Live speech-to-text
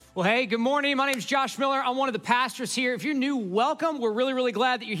Well, hey, good morning. My name is Josh Miller. I'm one of the pastors here. If you're new, welcome. We're really, really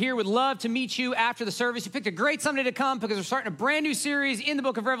glad that you're here. Would love to meet you after the service. You picked a great Sunday to come because we're starting a brand new series in the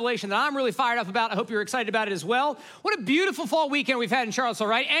book of Revelation that I'm really fired up about. I hope you're excited about it as well. What a beautiful fall weekend we've had in Charlottesville,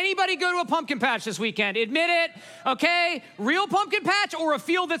 right? Anybody go to a pumpkin patch this weekend? Admit it, okay? Real pumpkin patch or a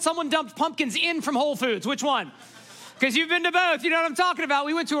field that someone dumped pumpkins in from Whole Foods? Which one? Because you've been to both, you know what I'm talking about.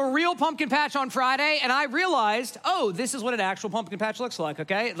 We went to a real pumpkin patch on Friday, and I realized, oh, this is what an actual pumpkin patch looks like,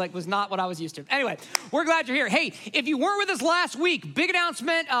 okay? It was not what I was used to. Anyway, we're glad you're here. Hey, if you weren't with us last week, big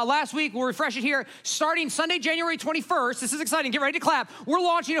announcement last week, we'll refresh it here. Starting Sunday, January 21st, this is exciting, get ready to clap. We're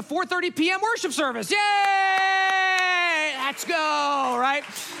launching a 4:30 p.m. worship service. Yay! Let's go, right?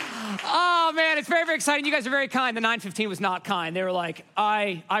 Oh, man, it's very, very exciting. You guys are very kind. The 9:15 was not kind. They were like,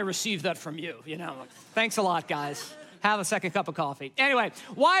 I received that from you, you know? Thanks a lot, guys. Have a second cup of coffee. Anyway,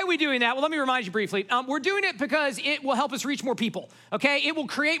 why are we doing that? Well, let me remind you briefly. We're doing it because it will help us reach more people, okay? It will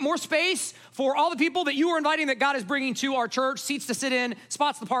create more space for all the people that you are inviting that God is bringing to our church, seats to sit in,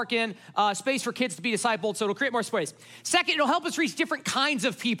 spots to park in, space for kids to be discipled, so it'll create more space. Second, it'll help us reach different kinds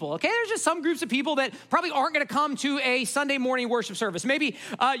of people, okay? There's just some groups of people that probably aren't gonna come to a Sunday morning worship service. Maybe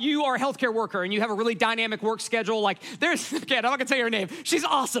you are a healthcare worker and you have a really dynamic work schedule. Like okay, I'm not gonna tell you her name. She's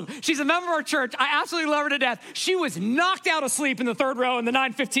awesome. She's a member of our church. I absolutely love her to death. She was knocked out asleep in the third row in the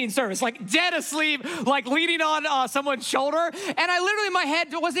 9:15 service, like dead asleep, like leaning on someone's shoulder. And I literally, in my head,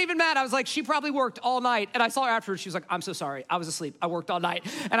 wasn't even mad. I was like, she probably worked all night. And I saw her afterwards. She was like, I'm so sorry. I was asleep. I worked all night.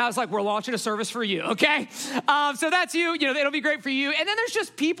 And I was like, we're launching a service for you, okay? So that's you. You know, it'll be great for you. And then there's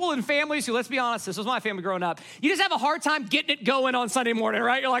just people and families who, let's be honest, this was my family growing up. You just have a hard time getting it going on Sunday morning,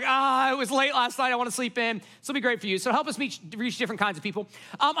 right? You're like, it was late last night. I want to sleep in. This will be great for you. So help us reach different kinds of people.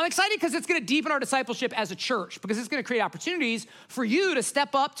 I'm excited because it's going to deepen our discipleship as a church because it's going to create opportunities for you to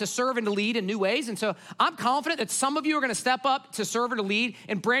step up, to serve, and to lead in new ways. And so I'm confident that some of you are going to step up to serve and to lead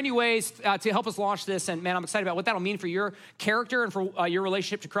in brand new ways to help us launch this. And man, I'm excited about what that'll mean for your character and for your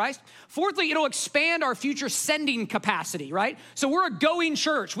relationship to Christ. Fourthly, it'll expand our future sending capacity, right? So we're a going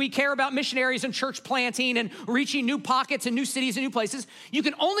church. We care about missionaries and church planting and reaching new pockets and new cities and new places. You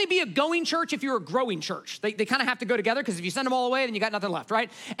can only be a going church if you're a growing church. They kind of have to go together because if you send them all away, then you got nothing left, right?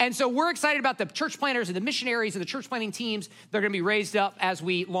 And so we're excited about the church planters and the missionaries and the church planting teams. They're going to be raised up as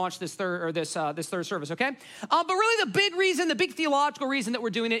we launch this third service, okay? But really the big reason, the big theological reason that we're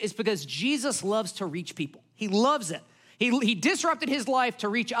doing it is because Jesus loves to reach people. He loves it. He disrupted his life to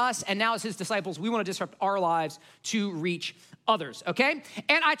reach us, and now as his disciples, we want to disrupt our lives to reach others, okay?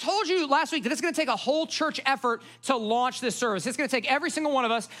 And I told you last week that it's going to take a whole church effort to launch this service. It's going to take every single one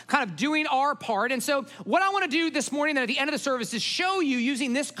of us kind of doing our part. And so what I want to do this morning then at the end of the service is show you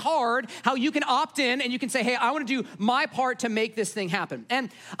using this card how you can opt in and you can say, hey, I want to do my part to make this thing happen. And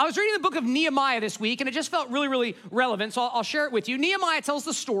I was reading the book of Nehemiah this week, and it just felt really, really relevant, so I'll share it with you. Nehemiah tells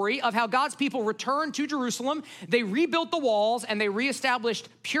the story of how God's people returned to Jerusalem. They rebuilt the walls, and they reestablished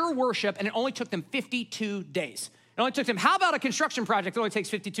pure worship, and it only took them 52 days. It only took them, how about a construction project that only takes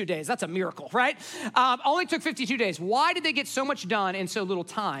 52 days? That's a miracle, right? Only took 52 days. Why did they get so much done in so little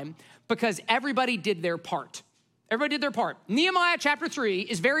time? Because everybody did their part. Everybody did their part. Nehemiah chapter 3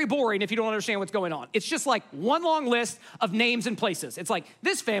 is very boring if you don't understand what's going on. It's just like one long list of names and places. It's like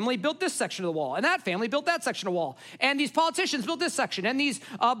this family built this section of the wall, and that family built that section of wall, and these politicians built this section, and these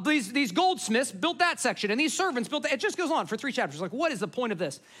goldsmiths built that section, and these servants built that. It just goes on for 3 chapters. Like, what is the point of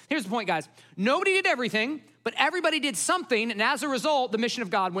this? Here's the point, guys. Nobody did everything, but everybody did something, and as a result, the mission of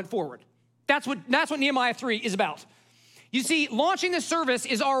God went forward. That's what Nehemiah 3 is about. You see, launching this service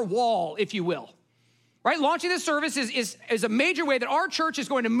is our wall, if you will. Right? Launching this service is a major way that our church is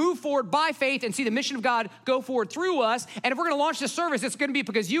going to move forward by faith and see the mission of God go forward through us. And if we're going to launch this service, it's going to be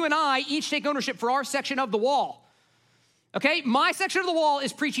because you and I each take ownership for our section of the wall. Okay? My section of the wall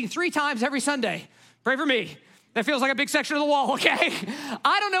is preaching 3 times every Sunday. Pray for me. That feels like a big section of the wall, okay?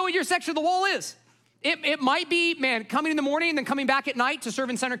 I don't know what your section of the wall is. It might be, coming in the morning and then coming back at night to serve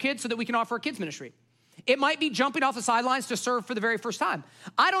and center kids so that we can offer a kids ministry. It might be jumping off the sidelines to serve for the very first time.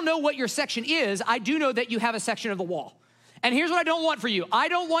 I don't know what your section is. I do know that you have a section of the wall. And here's what I don't want for you. I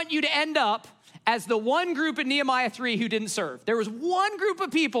don't want you to end up as the one group in Nehemiah 3 who didn't serve. There was one group of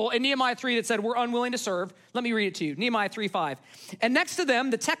people in Nehemiah 3 that said, we're unwilling to serve. Let me read it to you. Nehemiah 3:5. And next to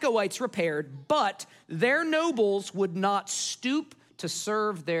them, the Tekoites repaired, but their nobles would not stoop to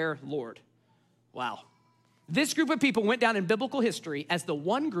serve their Lord. Wow. This group of people went down in biblical history as the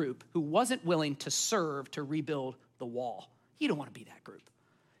one group who wasn't willing to serve to rebuild the wall. You don't want to be that group.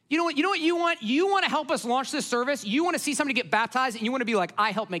 You know what you want? You want to help us launch this service. You want to see somebody get baptized, and you want to be like,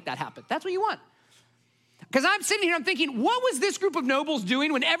 I helped make that happen. That's what you want. Because I'm sitting here, I'm thinking, what was this group of nobles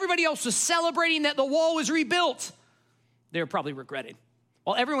doing when everybody else was celebrating that the wall was rebuilt? They were probably regretting.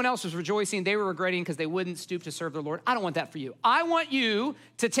 While everyone else was rejoicing, they were regretting because they wouldn't stoop to serve their Lord. I don't want that for you. I want you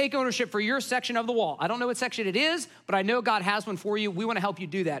to take ownership for your section of the wall. I don't know what section it is, but I know God has one for you. We want to help you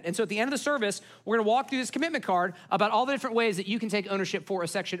do that. And so at the end of the service, we're going to walk through this commitment card about all the different ways that you can take ownership for a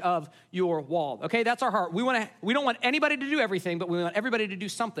section of your wall. Okay, that's our heart. We don't want anybody to do everything, but we want everybody to do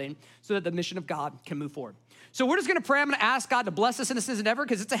something so that the mission of God can move forward. So we're just going to pray. I'm going to ask God to bless us in this endeavor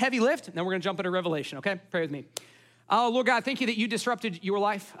because it's a heavy lift, and then we're going to jump into Revelation, okay? Pray with me. Oh, Lord God, thank you that you disrupted your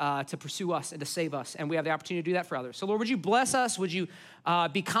life to pursue us and to save us, and we have the opportunity to do that for others. So, Lord, would you bless us? Would you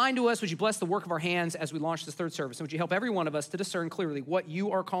be kind to us? Would you bless the work of our hands as we launch this third service? And would you help every one of us to discern clearly what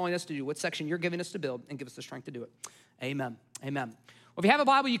you are calling us to do, what section you're giving us to build, and give us the strength to do it? Amen. Amen. Well, if you have a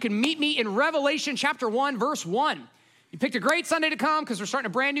Bible, you can meet me in Revelation chapter 1, verse 1. You picked a great Sunday to come because we're starting a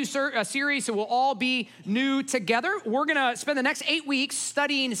brand new series, so we'll all be new together. We're going to spend the next 8 weeks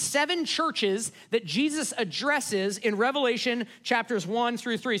studying 7 churches that Jesus addresses in Revelation chapters 1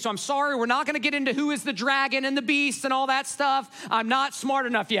 through 3. So I'm sorry, we're not going to get into who is the dragon and the beast and all that stuff. I'm not smart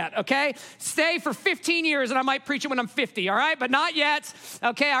enough yet, okay? Stay for 15 years and I might preach it when I'm 50, all right? But not yet,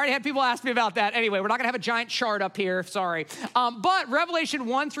 okay? I already had people ask me about that. Anyway, we're not going to have a giant chart up here, sorry. But Revelation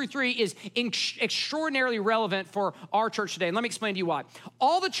 1 through 3 is extraordinarily relevant for our church today, and let me explain to you why.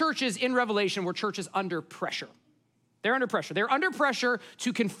 All the churches in Revelation were churches under pressure. They're under pressure. They're under pressure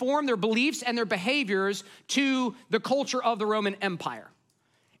to conform their beliefs and their behaviors to the culture of the Roman Empire.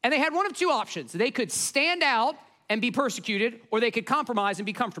 And they had one of two options. They could stand out and be persecuted, or they could compromise and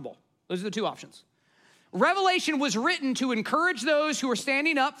be comfortable. Those are the two options. Revelation was written to encourage those who are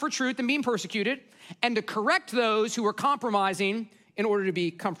standing up for truth and being persecuted, and to correct those who are compromising in order to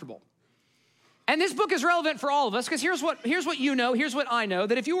be comfortable. And this book is relevant for all of us because here's what you know, here's what I know,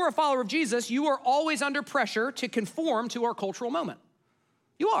 that if you are a follower of Jesus, you are always under pressure to conform to our cultural moment.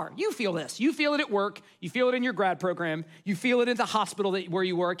 You are. You feel this. You feel it at work. You feel it in your grad program. You feel it in the hospital where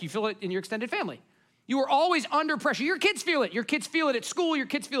you work. You feel it in your extended family. You are always under pressure. Your kids feel it. Your kids feel it at school. Your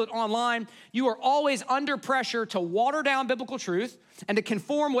kids feel it online. You are always under pressure to water down biblical truth and to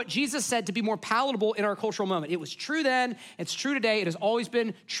conform what Jesus said to be more palatable in our cultural moment. It was true then. It's true today. It has always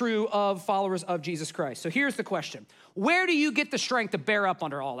been true of followers of Jesus Christ. So here's the question. Where do you get the strength to bear up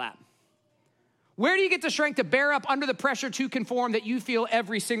under all that? Where do you get the strength to bear up under the pressure to conform that you feel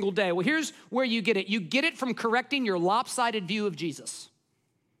every single day? Well, here's where you get it. You get it from correcting your lopsided view of Jesus.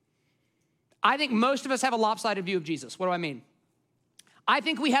 I think most of us have a lopsided view of Jesus. What do I mean? I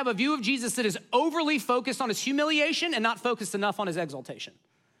think we have a view of Jesus that is overly focused on his humiliation and not focused enough on his exaltation.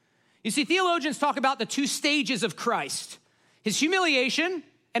 You see, theologians talk about the 2 stages of Christ, his humiliation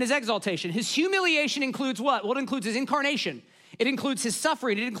and his exaltation. His humiliation includes what? Well, it includes his incarnation. It includes his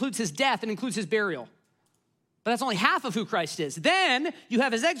suffering. It includes his death. It includes his burial. But that's only half of who Christ is. Then you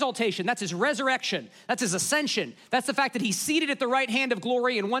have his exaltation. That's his resurrection. That's his ascension. That's the fact that he's seated at the right hand of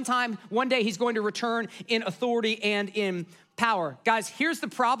glory, and one day he's going to return in authority and in power. Guys, here's the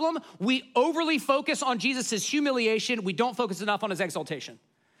problem. We overly focus on Jesus' humiliation. We don't focus enough on his exaltation.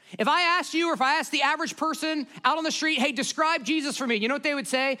 If I asked you, or if I asked the average person out on the street, hey, describe Jesus for me, you know what they would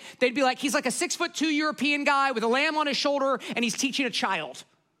say? They'd be like, he's like a 6'2" European guy with a lamb on his shoulder, and he's teaching a child.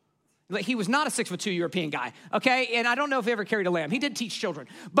 He was not a 6'2" European guy, okay? And I don't know if he ever carried a lamb. He did teach children.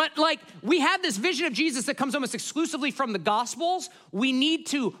 But we have this vision of Jesus that comes almost exclusively from the Gospels. We need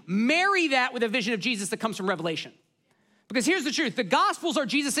to marry that with a vision of Jesus that comes from Revelation. Because here's the truth. The Gospels are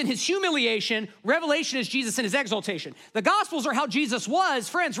Jesus in his humiliation. Revelation is Jesus in his exaltation. The Gospels are how Jesus was.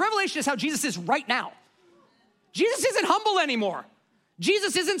 Friends, Revelation is how Jesus is right now. Jesus isn't humble anymore.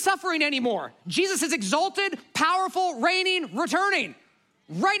 Jesus isn't suffering anymore. Jesus is exalted, powerful, reigning, returning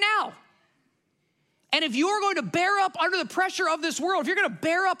right now. And if you're going to bear up under the pressure of this world, if you're going to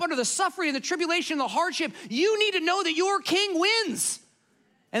bear up under the suffering and the tribulation and the hardship, you need to know that your king wins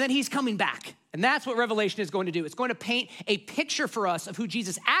and that he's coming back. And that's what Revelation is going to do. It's going to paint a picture for us of who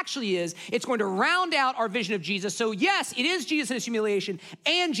Jesus actually is. It's going to round out our vision of Jesus. So yes, it is Jesus in his humiliation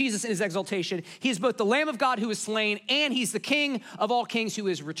and Jesus in his exaltation. He is both the Lamb of God who is slain and he's the King of all kings who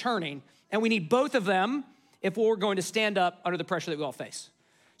is returning. And we need both of them if we're going to stand up under the pressure that we all face.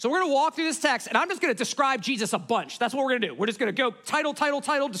 So we're gonna walk through this text, and I'm just gonna describe Jesus a bunch. That's what we're gonna do. We're just gonna go title,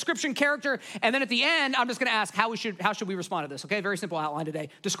 description, character, and then at the end, I'm just gonna ask how should we respond to this, okay? Very simple outline today.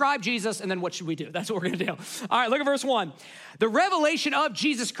 Describe Jesus, and then what should we do? That's what we're gonna do. All right, look at verse 1. The revelation of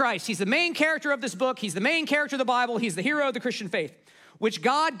Jesus Christ. He's the main character of this book. He's the main character of the Bible. He's the hero of the Christian faith, which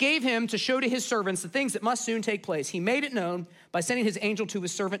God gave him to show to his servants the things that must soon take place. He made it known by sending his angel to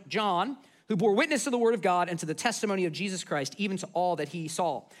his servant John, who bore witness to the word of God and to the testimony of Jesus Christ, even to all that he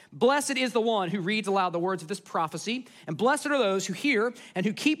saw. Blessed is the one who reads aloud the words of this prophecy, and blessed are those who hear and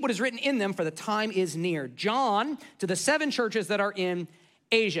who keep what is written in them, for the time is near. John, to the 7 churches that are in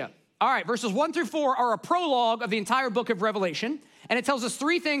Asia. All right, verses 1 through 4 are a prologue of the entire book of Revelation, and it tells us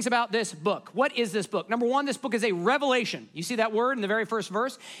three things about this book. What is this book? Number one, this book is a revelation. You see that word in the very first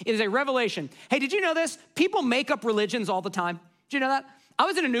verse? It is a revelation. Hey, did you know this? People make up religions all the time. Did you know that? I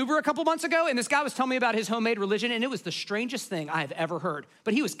was in an Uber a couple months ago, and this guy was telling me about his homemade religion, and it was the strangest thing I have ever heard.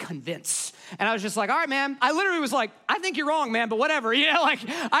 But he was convinced. And I was just like, all right, man. I literally was like, I think you're wrong, man, but whatever. You know,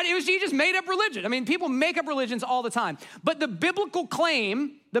 he just made up religion. I mean, people make up religions all the time. But the biblical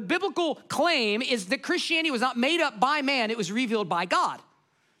claim is that Christianity was not made up by man. It was revealed by God.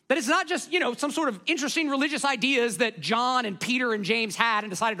 That it's not just, some sort of interesting religious ideas that John and Peter and James had and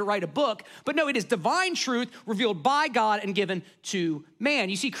decided to write a book. But no, it is divine truth revealed by God and given to man.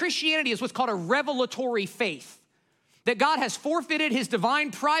 You see, Christianity is what's called a revelatory faith. That God has forfeited his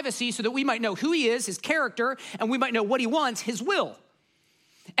divine privacy so that we might know who he is, his character, and we might know what he wants, his will.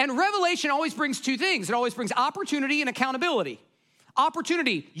 And revelation always brings two things. It always brings opportunity and accountability.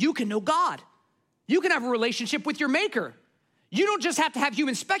 Opportunity, you can know God. You can have a relationship with your maker. You don't just have to have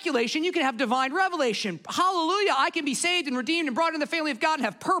human speculation, you can have divine revelation. Hallelujah, I can be saved and redeemed and brought into the family of God and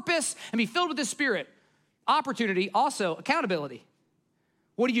have purpose and be filled with the Spirit. Opportunity, also accountability.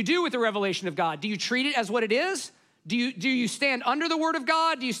 What do you do with the revelation of God? Do you treat it as what it is? Do you stand under the word of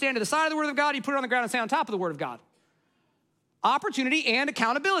God? Do you stand to the side of the word of God? Do you put it on the ground and stand on top of the word of God? Opportunity and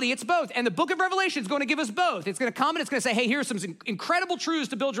accountability, it's both. And the book of Revelation is going to give us both. It's going to come and it's going to say, hey, here's some incredible truths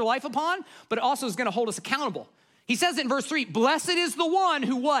to build your life upon, but it also is going to hold us accountable. He says it in verse 3, blessed is the one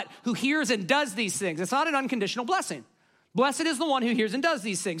who what? Who hears and does these things. It's not an unconditional blessing. Blessed is the one who hears and does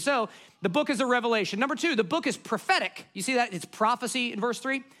these things. So the book is a revelation. Number two, the book is prophetic. You see that? It's prophecy in verse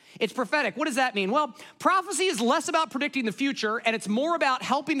 3. It's prophetic. What does that mean? Well, prophecy is less about predicting the future, and it's more about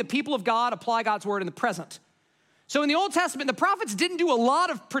helping the people of God apply God's word in the present. So in the Old Testament, the prophets didn't do a lot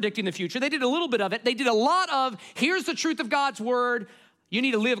of predicting the future. They did a little bit of it. They did a lot of, here's the truth of God's word. You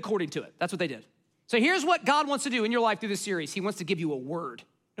need to live according to it. That's what they did. So here's what God wants to do in your life through this series. He wants to give you a word. You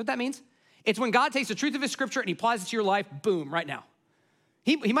know what that means? It's when God takes the truth of his scripture and he applies it to your life, boom, right now.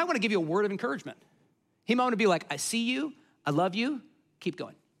 He might want to give you a word of encouragement. He might want to be like, I see you, I love you, keep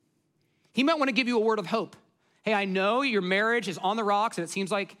going. He might want to give you a word of hope. Hey, I know your marriage is on the rocks and it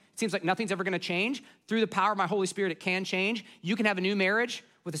seems like nothing's ever going to change. Through the power of my Holy Spirit, it can change. You can have a new marriage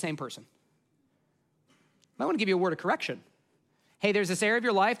with the same person. I want to give you a word of correction. Hey, there's this area of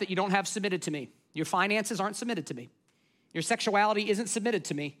your life that you don't have submitted to me. Your finances aren't submitted to me. Your sexuality isn't submitted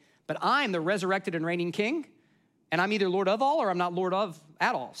to me, but I'm the resurrected and reigning king, and I'm either Lord of all or I'm not Lord of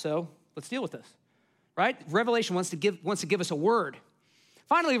at all. So let's deal with this, right? Revelation wants to give us a word.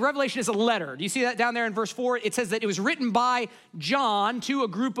 Finally, Revelation is a letter. Do you see that down there in verse 4? It says that it was written by John to a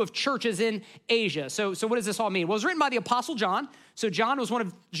group of churches in Asia. So what does this all mean? Well, it was written by the Apostle John. So John was one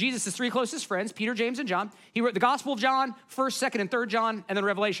of Jesus' three closest friends, Peter, James, and John. He wrote the Gospel of John, 1st, 2nd, and 3rd John, and then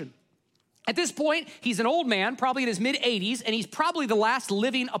Revelation. At this point, he's an old man, probably in his mid-80s, and he's probably the last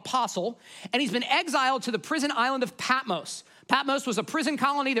living apostle, and he's been exiled to the prison island of Patmos. Patmos was a prison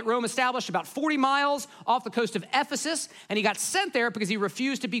colony that Rome established about 40 miles off the coast of Ephesus, and he got sent there because he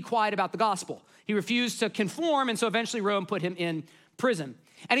refused to be quiet about the gospel. He refused to conform, and so eventually Rome put him in prison.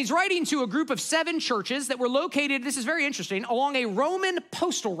 And he's writing to a group of 7 churches that were located, this is very interesting, along a Roman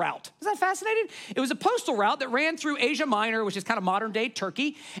postal route. Isn't that fascinating? It was a postal route that ran through Asia Minor, which is kind of modern-day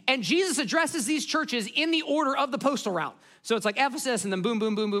Turkey, and Jesus addresses these churches in the order of the postal route. So it's like Ephesus, and then boom,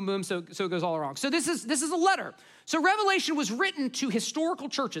 boom, boom, boom, boom, so it goes all around. So this is a letter. So Revelation was written to historical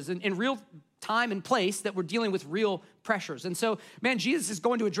churches in real time and place that were dealing with real pressures. And so, man, Jesus is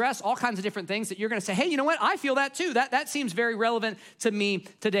going to address all kinds of different things that you're going to say, hey, you know what? I feel that too. That seems very relevant to me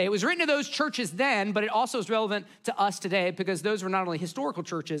today. It was written to those churches then, but it also is relevant to us today because those were not only historical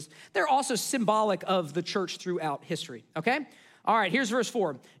churches, they're also symbolic of the church throughout history, okay? All right, here's verse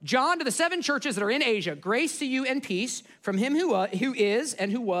 4. John to the 7 churches that are in Asia, grace to you and peace from him who is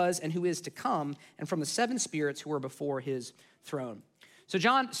and who was and who is to come, and from the 7 spirits who are before his throne. So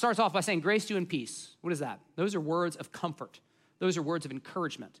John starts off by saying, grace to you and peace. What is that? Those are words of comfort. Those are words of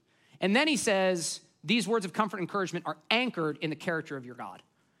encouragement. And then he says, these words of comfort and encouragement are anchored in the character of your God.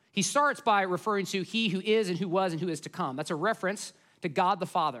 He starts by referring to he who is and who was and who is to come. That's a reference to God the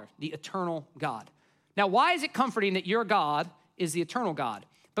Father, the eternal God. Now, why is it comforting that your God is the eternal God?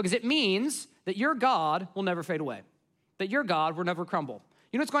 Because it means that your God will never fade away, that your God will never crumble.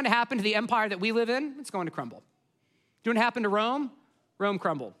 You know what's going to happen to the empire that we live in? It's going to crumble. Do you know what happened to Rome? Rome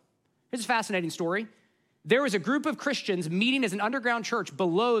crumbled. Here's a fascinating story. There was a group of Christians meeting as an underground church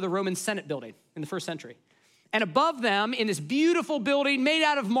below the Roman Senate building in the 1st century. And above them, in this beautiful building made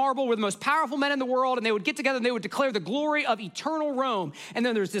out of marble, were the most powerful men in the world, and they would get together and they would declare the glory of eternal Rome. And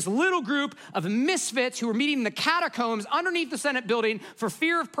then there's this little group of misfits who were meeting in the catacombs underneath the Senate building for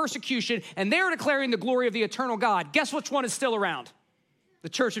fear of persecution, and they're declaring the glory of the eternal God. Guess which one is still around? The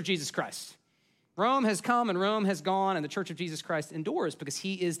Church of Jesus Christ. Rome has come and Rome has gone, and the Church of Jesus Christ endures because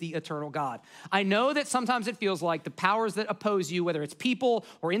he is the eternal God. I know that sometimes it feels like the powers that oppose you, whether it's people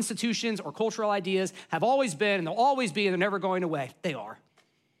or institutions or cultural ideas, have always been and they'll always be and they're never going away. They are.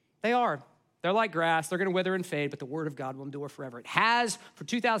 They are. They're like grass. They're going to wither and fade, but the word of God will endure forever. It has for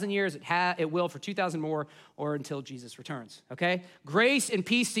 2,000 years. It will for 2,000 more or until Jesus returns, okay? Grace and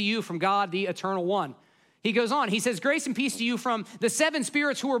peace to you from God, the eternal one. He goes on, he says, grace and peace to you from the 7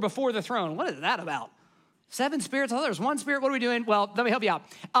 spirits who were before the throne. What is that about? 7 spirits? Oh, there's 1 spirit. What are we doing? Well, let me help you out.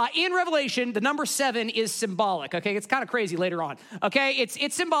 In Revelation, the number 7 is symbolic, okay? It's kind of crazy later on, okay?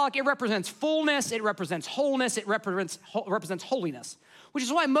 It's symbolic. It represents fullness. It represents wholeness. It represents holiness, which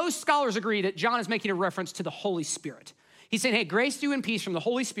is why most scholars agree that John is making a reference to the Holy Spirit. He's saying, hey, grace to you and peace from the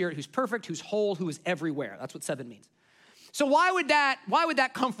Holy Spirit who's perfect, who's whole, who is everywhere. That's what 7 means. So why would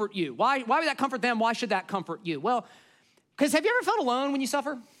that comfort you? Why would that comfort them? Why should that comfort you? Well, because have you ever felt alone when you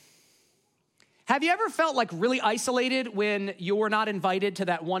suffer? Have you ever felt like really isolated when you're not invited to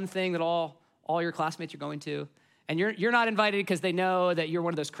that one thing that all your classmates are going to? And you're not invited because they know that you're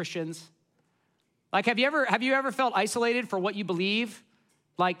one of those Christians? Like, have you ever felt isolated for what you believe?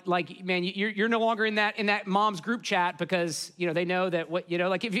 Like, man, you're no longer in that mom's group chat because, they know that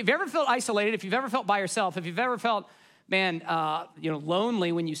like if you've ever felt isolated, if you've ever felt by yourself, if you've ever felt,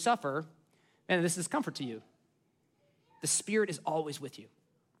 lonely when you suffer, man, this is comfort to you. The Spirit is always with you.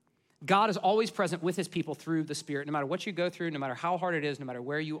 God is always present with his people through the Spirit. No matter what you go through, no matter how hard it is, no matter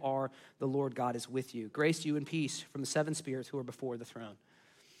where you are, the Lord God is with you. Grace to you and peace from the 7 spirits who are before the throne.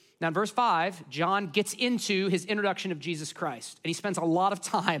 Now, in verse 5, John gets into his introduction of Jesus Christ, and he spends a lot of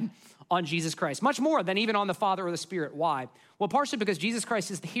time on Jesus Christ, much more than even on the Father or the Spirit. Why? Well, partially because Jesus Christ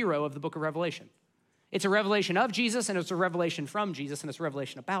is the hero of the book of Revelation. It's a revelation of Jesus, and it's a revelation from Jesus, and it's a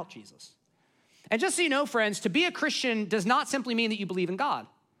revelation about Jesus. And just so you know, friends, to be a Christian does not simply mean that you believe in God.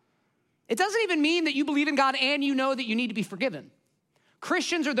 It doesn't even mean that you believe in God and you know that you need to be forgiven.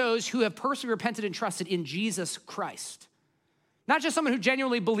 Christians are those who have personally repented and trusted in Jesus Christ. Not just someone who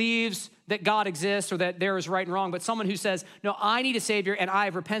genuinely believes that God exists or that there is right and wrong, but someone who says, no, I need a Savior, and I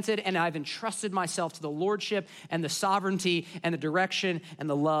have repented, and I've entrusted myself to the lordship and the sovereignty and the direction and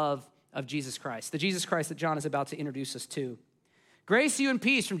the love of Jesus Christ, the Jesus Christ that John is about to introduce us to. Grace to you and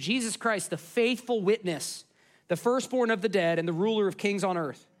peace from Jesus Christ, the faithful witness, the firstborn of the dead and the ruler of kings on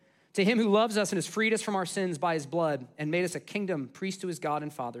earth. To him who loves us and has freed us from our sins by his blood and made us a kingdom, priest to his God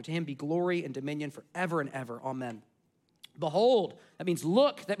and Father. To him be glory and dominion forever and ever. Amen. Behold, that means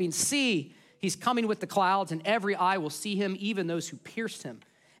look, that means see. He's coming with the clouds, and every eye will see him, even those who pierced him.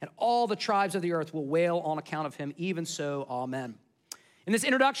 And all the tribes of the earth will wail on account of him. Even so, amen. In this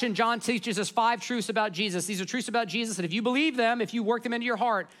introduction, John teaches us 5 truths about Jesus. These are truths about Jesus that if you believe them, if you work them into your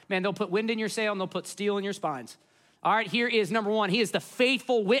heart, man, they'll put wind in your sail and they'll put steel in your spines. All right, here is number 1. He is the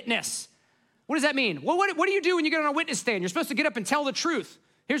faithful witness. What does that mean? Well, what do you do when you get on a witness stand? You're supposed to get up and tell the truth.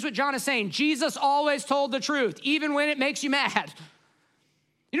 Here's what John is saying. Jesus always told the truth, even when it makes you mad.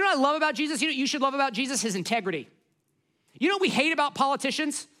 You know what I love about Jesus? You know what you should love about Jesus? His integrity. You know what we hate about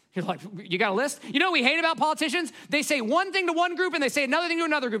politicians? You're like, you got a list? You know what we hate about politicians? They say one thing to one group and they say another thing to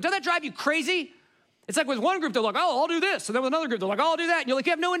another group. Doesn't that drive you crazy? It's like with one group, they're like, oh, I'll do this. And then with another group, they're like, oh, I'll do that. And you're like,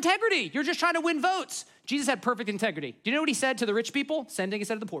 you have no integrity. You're just trying to win votes. Jesus had perfect integrity. Do you know what he said to the rich people? Same thing he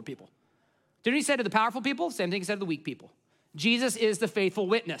said to the poor people. Do you know what he said to the powerful people? Same thing he said to the weak people. Jesus is the faithful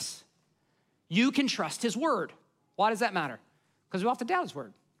witness. You can trust his word. Why does that matter? Because we often doubt his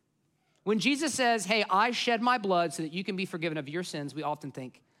word. When Jesus says, hey, I shed my blood so that you can be forgiven of your sins, we often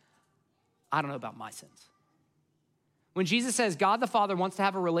think, I don't know about my sins. When Jesus says God the Father wants to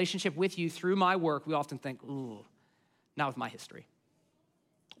have a relationship with you through my work, we often think, ooh, not with my history.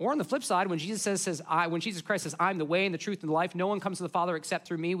 Or on the flip side, when Jesus Christ says, I'm the way and the truth and the life, no one comes to the Father except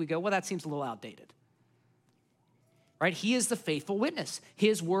through me, we go, well, that seems a little outdated. Right? He is the faithful witness.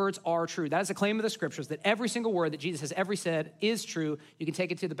 His words are true. That is a claim of the scriptures, that every single word that Jesus has ever said is true. You can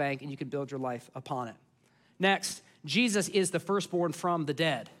take it to the bank and you can build your life upon it. Next, Jesus is the firstborn from the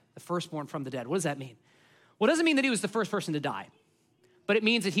dead. The firstborn from the dead. What does that mean? Well, it doesn't mean that he was the first person to die, but it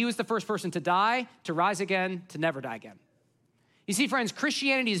means that he was the first person to die, to rise again, to never die again. You see, friends,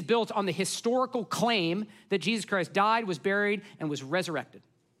 Christianity is built on the historical claim that Jesus Christ died, was buried, and was resurrected.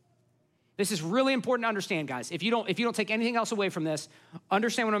 This is really important to understand, guys. If you don't take anything else away from this,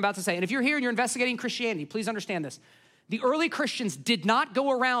 understand what I'm about to say. And if you're here and you're investigating Christianity, please understand this. The early Christians did not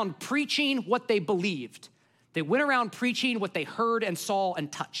go around preaching what they believed. They went around preaching what they heard and saw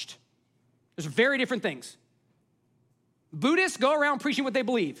and touched. Those are very different things. Buddhists go around preaching what they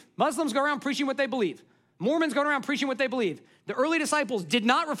believe. Muslims go around preaching what they believe. Mormons go around preaching what they believe. The early disciples did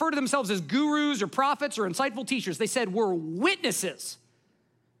not refer to themselves as gurus or prophets or insightful teachers. They said, we're witnesses.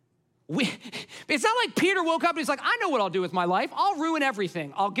 It's not like Peter woke up and he's like, I know what I'll do with my life. I'll ruin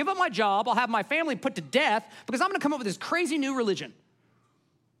everything. I'll give up my job. I'll have my family put to death because I'm going to come up with this crazy new religion.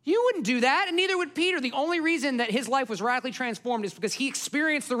 You wouldn't do that, and neither would Peter. The only reason that his life was radically transformed is because he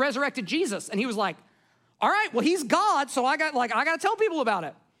experienced the resurrected Jesus, and he was like, all right, well, he's God, so I got to tell people about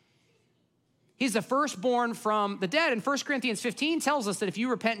it. He's the firstborn from the dead, and 1 Corinthians 15 tells us that if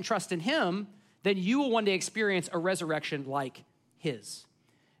you repent and trust in him, then you will one day experience a resurrection like his.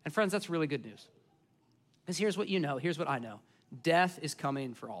 And friends, that's really good news. Because here's what you know, here's what I know. Death is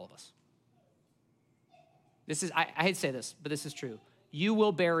coming for all of us. I hate to say this, but this is true. You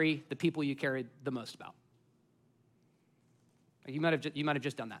will bury the people you cared the most about. You might have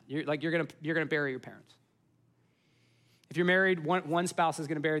just done that. You're gonna bury your parents. If you're married, one spouse is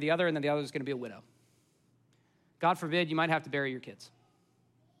gonna bury the other, and then the other is gonna be a widow. God forbid, you might have to bury your kids.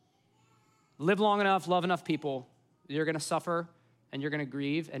 Live long enough, love enough people, you're gonna suffer and you're gonna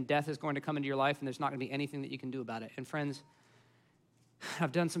grieve, and death is going to come into your life, and there's not gonna be anything that you can do about it. And friends,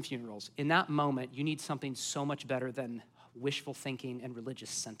 I've done some funerals. In that moment, you need something so much better than wishful thinking and religious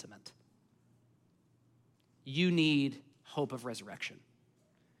sentiment. You need hope of resurrection.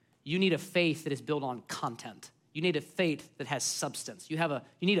 You need a faith that is built on content. You need a faith that has substance. You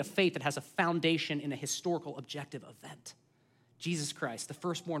need a faith that has a foundation in a historical objective event. Jesus Christ, the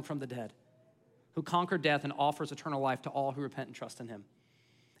firstborn from the dead, who conquered death and offers eternal life to all who repent and trust in him.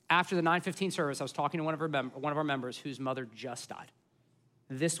 After the 9:15 service, I was talking to one of our members whose mother just died.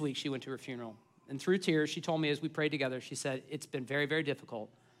 This week, she went to her funeral. And through tears, she told me as we prayed together, she said, it's been very, very difficult.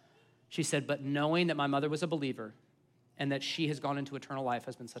 She said, but knowing that my mother was a believer and that she has gone into eternal life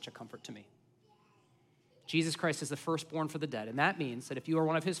has been such a comfort to me. Jesus Christ is the firstborn for the dead. And that means that if you are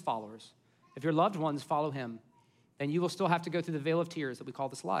one of his followers, if your loved ones follow him, then you will still have to go through the veil of tears that we call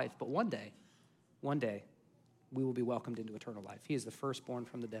this life. But one day, we will be welcomed into eternal life. He is the firstborn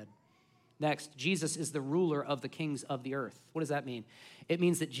from the dead. Next, Jesus is the ruler of the kings of the earth. What does that mean? It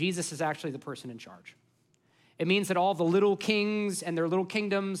means that Jesus is actually the person in charge. It means that all the little kings and their little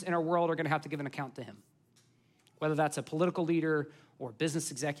kingdoms in our world are going to have to give an account to him. Whether that's a political leader or a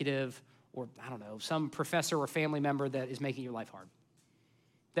business executive or, I don't know, some professor or family member that is making your life hard.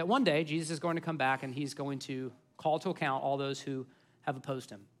 That one day, Jesus is going to come back and he's going to call to account all those who have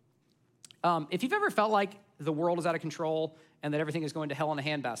opposed him. If you've ever felt like the world is out of control and that everything is going to hell in a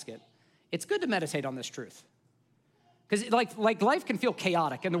handbasket, it's good to meditate on this truth. Because like life can feel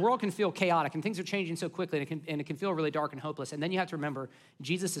chaotic and the world can feel chaotic and things are changing so quickly and it can feel really dark and hopeless. And then you have to remember,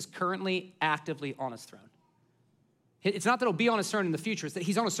 Jesus is currently actively on his throne. It's not that he'll be on his throne in the future, it's that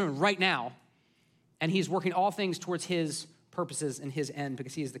he's on his throne right now and he's working all things towards his purposes and his end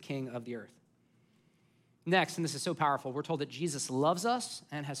because he is the king of the earth. Next, and this is so powerful, we're told that Jesus loves us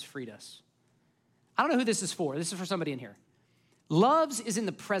and has freed us. I don't know who this is for. This is for somebody in here. Loves is in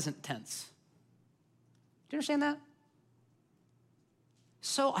the present tense. Do you understand that?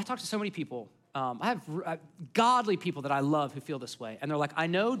 So I talk to so many people. I have godly people that I love who feel this way. And they're like, I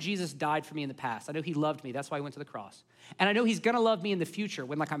know Jesus died for me in the past. I know he loved me. That's why he went to the cross. And I know he's going to love me in the future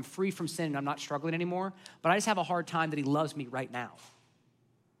when I'm free from sin and I'm not struggling anymore. But I just have a hard time that he loves me right now.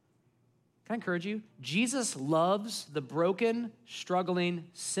 Can I encourage you? Jesus loves the broken, struggling,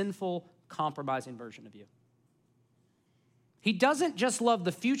 sinful, compromising version of you. He doesn't just love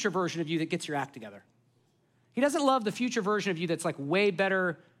the future version of you that gets your act together. He doesn't love the future version of you that's like way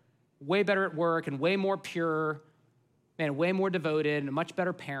better at work and way more pure, man, way more devoted and a much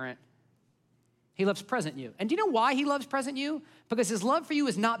better parent. He loves present you. And do you know why he loves present you? Because his love for you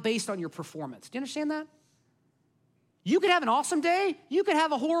is not based on your performance. Do you understand that? You could have an awesome day. You could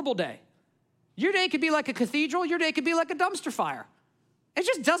have a horrible day. Your day could be like a cathedral. Your day could be like a dumpster fire. It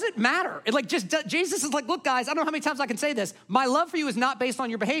just doesn't matter. Jesus is like, look, guys, I don't know how many times I can say this. My love for you is not based on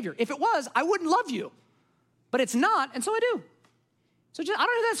your behavior. If it was, I wouldn't love you. But it's not, and so I do. So I don't know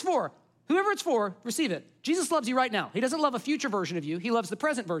who that's for. Whoever it's for, receive it. Jesus loves you right now. He doesn't love a future version of you. He loves the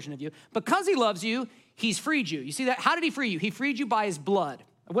present version of you. Because he loves you, he's freed you. You see that? How did he free you? He freed you by his blood.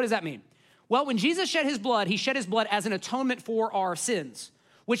 What does that mean? Well, when Jesus shed his blood, he shed his blood as an atonement for our sins,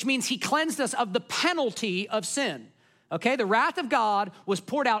 which means he cleansed us of the penalty of sin. Okay, the wrath of God was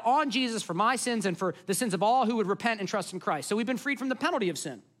poured out on Jesus for my sins and for the sins of all who would repent and trust in Christ. So we've been freed from the penalty of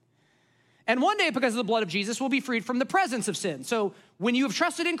sin. And one day, because of the blood of Jesus, we'll be freed from the presence of sin. So when you have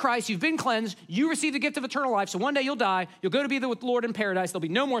trusted in Christ, you've been cleansed, you receive the gift of eternal life. So one day you'll die, you'll go to be with the Lord in paradise. There'll be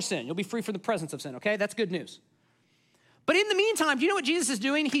no more sin. You'll be free from the presence of sin, okay? That's good news. But in the meantime, do you know what Jesus is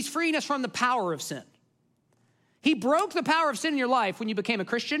doing? He's freeing us from the power of sin. He broke the power of sin in your life when you became a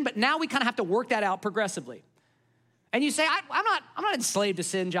Christian, but now we kind of have to work that out progressively. And you say, I'm not enslaved to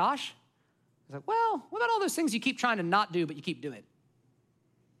sin, Josh. It's like, well, what about all those things you keep trying to not do, but you keep doing?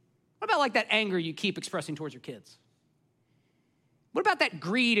 What about like that anger you keep expressing towards your kids? What about that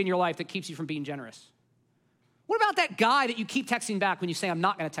greed in your life that keeps you from being generous? What about that guy that you keep texting back when you say, I'm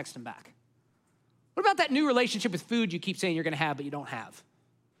not gonna text him back? What about that new relationship with food you keep saying you're gonna have, but you don't have?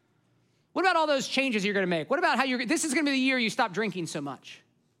 What about all those changes you're gonna make? What about how this is gonna be the year you stop drinking so much?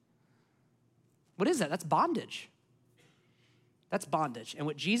 What is that? That's bondage. That's bondage. And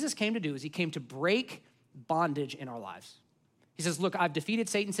what Jesus came to do is he came to break bondage in our lives. He says, look, I've defeated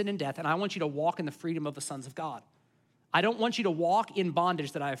Satan, sin, and death, and I want you to walk in the freedom of the sons of God. I don't want you to walk in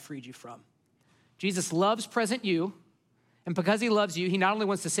bondage that I have freed you from. Jesus loves present you, and because he loves you, he not only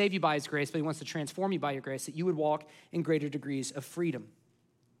wants to save you by his grace, but he wants to transform you by your grace, that you would walk in greater degrees of freedom.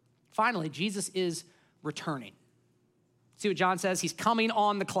 Finally, Jesus is returning. See what John says? He's coming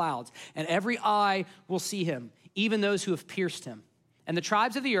on the clouds, and every eye will see him, even those who have pierced him. And the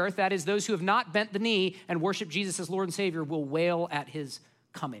tribes of the earth, that is, those who have not bent the knee and worshiped Jesus as Lord and Savior, will wail at his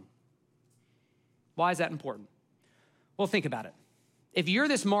coming. Why is that important? Well, think about it. If you're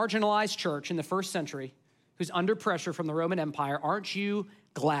this marginalized church in the first century who's under pressure from the Roman Empire, aren't you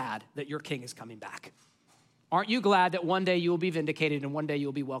glad that your king is coming back? Aren't you glad that one day you will be vindicated and one day you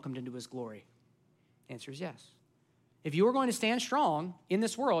will be welcomed into his glory? The answer is yes. If you are going to stand strong in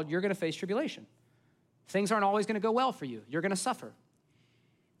this world, you're going to face tribulation. Things aren't always going to go well for you. You're going to suffer.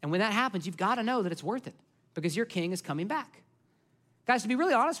 And when that happens, you've got to know that it's worth it because your king is coming back. Guys, to be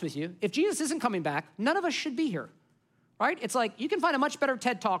really honest with you, if Jesus isn't coming back, none of us should be here, right? It's like you can find a much better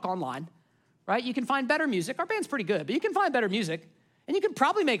TED Talk online, right? You can find better music. Our band's pretty good, but you can find better music, and you can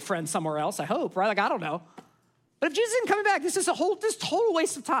probably make friends somewhere else, I hope, right? Like, I don't know. But if Jesus isn't coming back, this is this total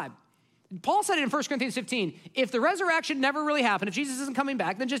waste of time. Paul said it in 1 Corinthians 15, if the resurrection never really happened, if Jesus isn't coming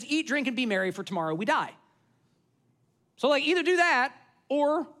back, then just eat, drink, and be merry, for tomorrow we die. So like either do that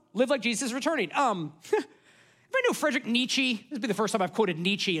or live like Jesus is returning. Everybody know Friedrich Nietzsche? This would be the first time I've quoted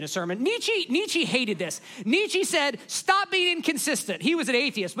Nietzsche in a sermon. Nietzsche hated this. Nietzsche said, stop being inconsistent. He was an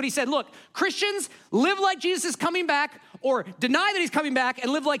atheist, but he said, look, Christians live like Jesus is coming back or deny that he's coming back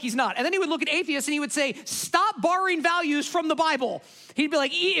and live like he's not. And then he would look at atheists and he would say, stop borrowing values from the Bible. He'd be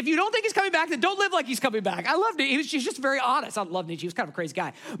like, if you don't think he's coming back, then don't live like he's coming back. I loved it. He was just very honest. I love Nietzsche. He was kind of a crazy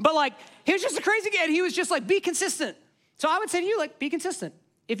guy. But like, he was just a crazy guy. And he was just like, be consistent. So I would say to you, like, be consistent.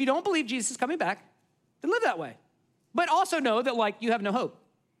 If you don't believe Jesus is coming back, then live that way. But also know that, like, you have no hope.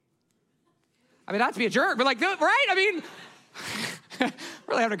 I mean, not to be a jerk, but like, right? I mean,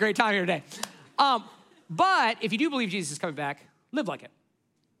 really having a great time here today. But if you do believe Jesus is coming back, live like it.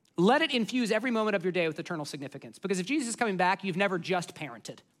 Let it infuse every moment of your day with eternal significance. Because if Jesus is coming back, you've never just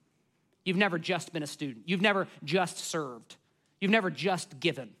parented. You've never just been a student. You've never just served. You've never just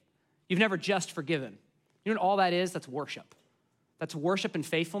given. You've never just forgiven. You know what all that is? That's worship. That's worship and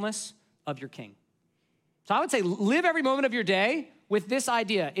faithfulness of your King. So I would say live every moment of your day with this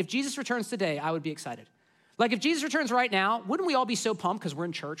idea. If Jesus returns today, I would be excited. Like if Jesus returns right now, wouldn't we all be so pumped because we're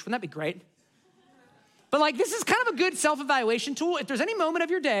in church? Wouldn't that be great? But like this is kind of a good self-evaluation tool. If there's any moment of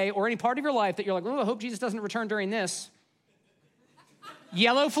your day or any part of your life that you're like, oh, I hope Jesus doesn't return during this.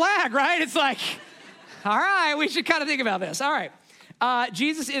 Yellow flag, right? It's like, all right, we should kind of think about this. All right.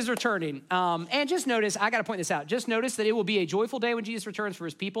 Jesus is returning. And just notice, I got to point this out. Just notice that it will be a joyful day when Jesus returns for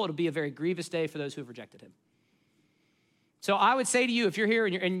his people. It'll be a very grievous day for those who have rejected him. So I would say to you, if you're here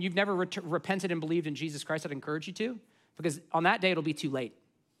and you've never repented and believed in Jesus Christ, I'd encourage you to, because on that day, it'll be too late.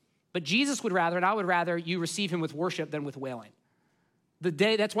 But Jesus would rather, and I would rather you receive him with worship than with wailing.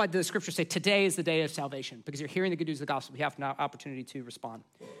 That's why the scriptures say today is the day of salvation, because you're hearing the good news of the gospel. You have an opportunity to respond.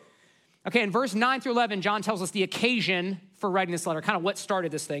 Okay, in verse 9 through 11, John tells us the occasion for writing this letter, kind of what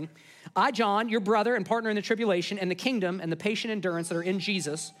started this thing. I, John, your brother and partner in the tribulation and the kingdom and the patient endurance that are in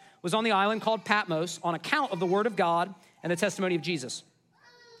Jesus, was on the island called Patmos on account of the word of God and the testimony of Jesus.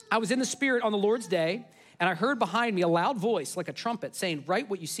 I was in the Spirit on the Lord's day, and I heard behind me a loud voice like a trumpet saying, write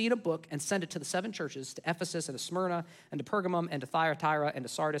what you see in a book and send it to the 7 churches, to Ephesus and to Smyrna and to Pergamum and to Thyatira and to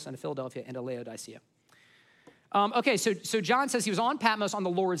Sardis and to Philadelphia and to Laodicea. Okay, so John says he was on Patmos on the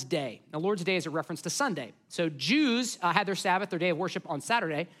Lord's Day. Now, Lord's Day is a reference to Sunday. So Jews had their Sabbath, their day of worship on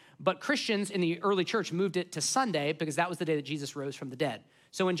Saturday, but Christians in the early church moved it to Sunday because that was the day that Jesus rose from the dead.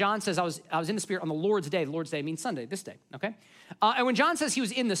 So when John says, I was in the Spirit on the Lord's day means Sunday, this day, okay? And when John says he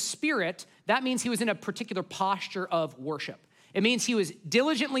was in the Spirit, that means he was in a particular posture of worship. It means he was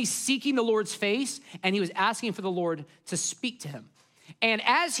diligently seeking the Lord's face, and he was asking for the Lord to speak to him. And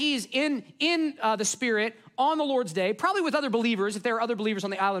as he's in the Spirit on the Lord's day, probably with other believers, if there are other believers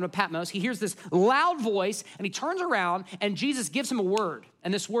on the island of Patmos, he hears this loud voice, and he turns around, and Jesus gives him a word.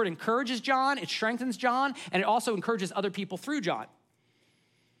 And this word encourages John, it strengthens John, and it also encourages other people through John.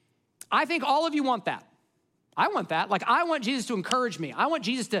 I think all of you want that. I want that. Like, I want Jesus to encourage me. I want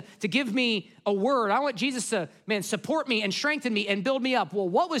Jesus to give me a word. I want Jesus to, support me and strengthen me and build me up. Well,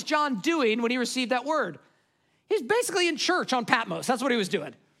 what was John doing when he received that word? He's basically in church on Patmos. That's what he was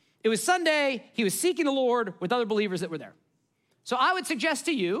doing. It was Sunday. He was seeking the Lord with other believers that were there. So I would suggest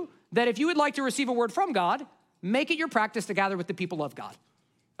to you that if you would like to receive a word from God, make it your practice to gather with the people of God.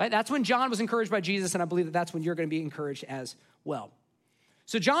 Right? That's when John was encouraged by Jesus, and I believe that that's when you're going to be encouraged as well.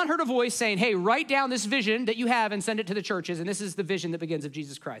 So John heard a voice saying, hey, write down this vision that you have and send it to the churches. And this is the vision that begins of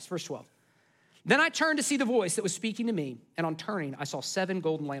Jesus Christ. Verse 12. Then I turned to see the voice that was speaking to me. And on turning, I saw 7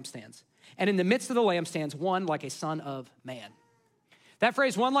 golden lampstands. And in the midst of the lampstands, one like a son of man. That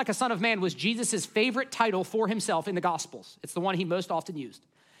phrase, one like a son of man, was Jesus' favorite title for himself in the Gospels. It's the one he most often used.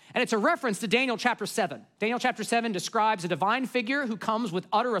 And it's a reference to Daniel chapter 7. Daniel chapter 7 describes a divine figure who comes with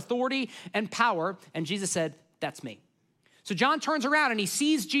utter authority and power. And Jesus said, that's me. So John turns around and he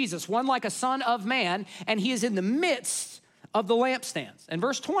sees Jesus, one like a son of man, and he is in the midst of the lampstands. And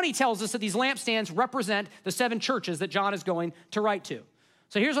verse 20 tells us that these lampstands represent the 7 churches that John is going to write to.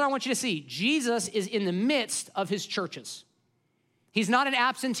 So here's what I want you to see. Jesus is in the midst of his churches. He's not an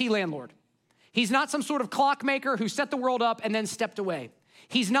absentee landlord. He's not some sort of clockmaker who set the world up and then stepped away.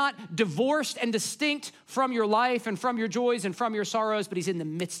 He's not divorced and distinct from your life and from your joys and from your sorrows, but he's in the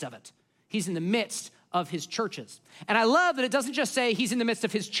midst of it. He's in the midst of his churches. And I love that it doesn't just say he's in the midst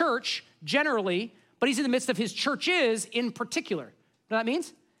of his church generally, but he's in the midst of his churches in particular. You know what that means?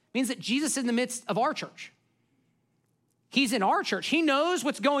 It means that Jesus is in the midst of our church. He's in our church. He knows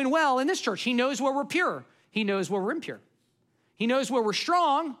what's going well in this church. He knows where we're pure. He knows where we're impure. He knows where we're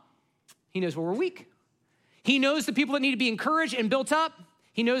strong. He knows where we're weak. He knows the people that need to be encouraged and built up.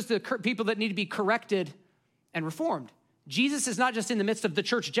 He knows the people that need to be corrected and reformed. Jesus is not just in the midst of the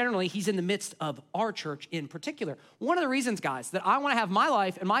church generally, he's in the midst of our church in particular. One of the reasons, guys, that I want to have my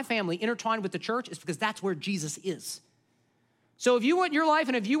life and my family intertwined with the church is because that's where Jesus is. So if you want your life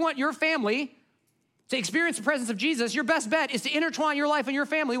and if you want your family to experience the presence of Jesus, your best bet is to intertwine your life and your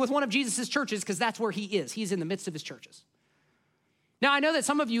family with one of Jesus' churches because that's where he is. He's in the midst of his churches. Now, I know that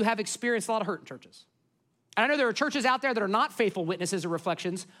some of you have experienced a lot of hurt in churches. And I know there are churches out there that are not faithful witnesses or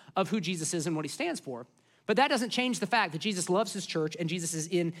reflections of who Jesus is and what he stands for. But that doesn't change the fact that Jesus loves his church and Jesus is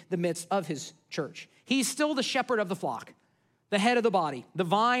in the midst of his church. He's still the shepherd of the flock, the head of the body, the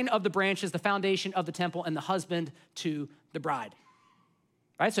vine of the branches, the foundation of the temple, and the husband to the bride.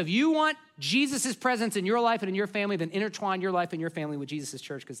 Right? So if you want Jesus' presence in your life and in your family, then intertwine your life and your family with Jesus'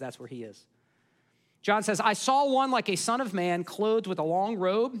 church because that's where he is. John says, I saw one like a son of man clothed with a long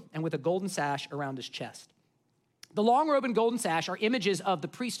robe and with a golden sash around his chest. The long robe and golden sash are images of the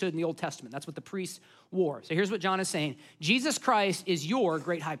priesthood in the Old Testament. That's what the priests wore. So here's what John is saying. Jesus Christ is your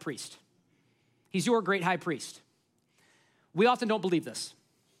great high priest. He's your great high priest. We often don't believe this.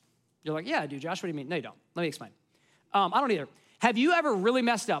 You're like, yeah, I do, Josh. What do you mean? No, you don't. Let me explain. I don't either. Have you ever really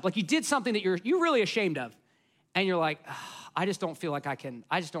messed up? Like you did something that you're really ashamed of, and you're like, I just don't feel like I can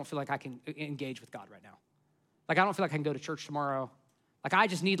engage with God right now. Like I don't feel like I can go to church tomorrow. Like I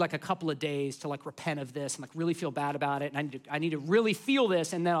just need like a couple of days to like repent of this and like really feel bad about it. And I need to really feel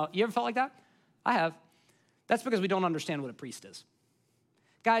this. And then you ever felt like that? I have. That's because we don't understand what a priest is.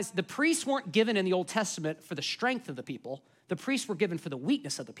 Guys, the priests weren't given in the Old Testament for the strength of the people. The priests were given for the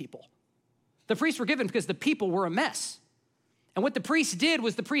weakness of the people. The priests were given because the people were a mess. And what the priest did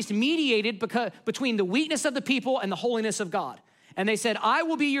was the priest mediated between the weakness of the people and the holiness of God. And they said, I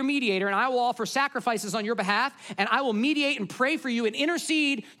will be your mediator and I will offer sacrifices on your behalf and I will mediate and pray for you and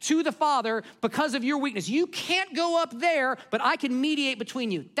intercede to the Father because of your weakness. You can't go up there, but I can mediate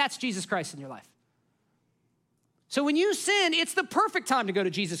between you. That's Jesus Christ in your life. So when you sin, it's the perfect time to go to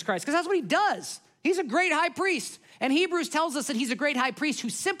Jesus Christ because that's what he does. He's a great high priest. And Hebrews tells us that he's a great high priest who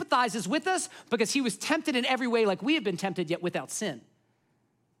sympathizes with us because he was tempted in every way like we have been tempted, yet without sin.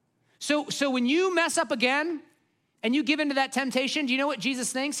 So when you mess up again, and you give into that temptation, do you know what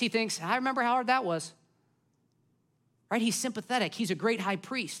Jesus thinks? He thinks, I remember how hard that was. Right? He's sympathetic. He's a great high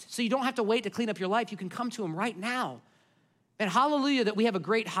priest. So you don't have to wait to clean up your life. You can come to him right now. And hallelujah that we have a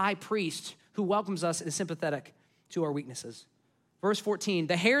great high priest who welcomes us and is sympathetic to our weaknesses. Verse 14,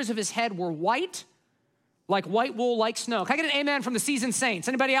 the hairs of his head were white, like white wool, like snow. Can I get an amen from the seasoned saints?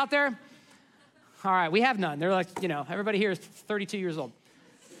 Anybody out there? All right, we have none. They're like, everybody here is 32 years old.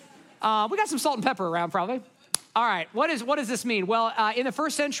 We got some salt and pepper around probably. All right, what does this mean? Well, in the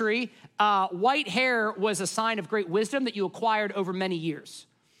first century, white hair was a sign of great wisdom that you acquired over many years.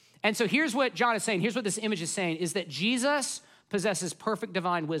 And so here's what John is saying. Here's what this image is saying, is that Jesus possesses perfect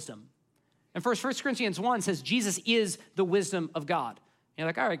divine wisdom. And first 1 Corinthians 1 says Jesus is the wisdom of God. And you're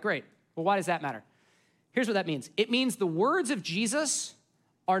like, all right, great. Well, why does that matter? Here's what that means. It means the words of Jesus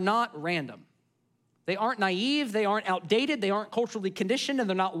are not random. They aren't naive, they aren't outdated, they aren't culturally conditioned, and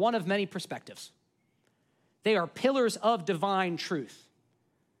they're not one of many perspectives. They are pillars of divine truth.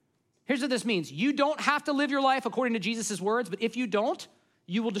 Here's what this means. You don't have to live your life according to Jesus' words, but if you don't,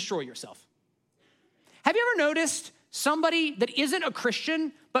 you will destroy yourself. Have you ever noticed somebody that isn't a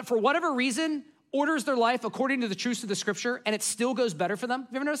Christian, but for whatever reason, orders their life according to the truths of the scripture, and it still goes better for them? Have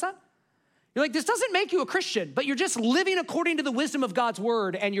you ever noticed that? You're like, this doesn't make you a Christian, but you're just living according to the wisdom of God's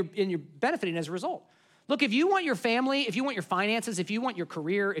word, and you're benefiting as a result. Look, if you want your family, if you want your finances, if you want your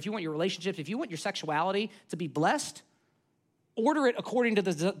career, if you want your relationships, if you want your sexuality to be blessed, order it according to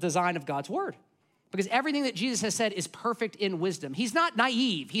the design of God's word. Because everything that Jesus has said is perfect in wisdom. He's not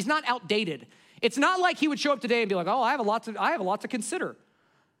naive. He's not outdated. It's not like he would show up today and be like, oh, I have a lot to consider.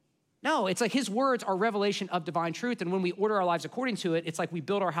 No, it's like his words are revelation of divine truth. And when we order our lives according to it, it's like we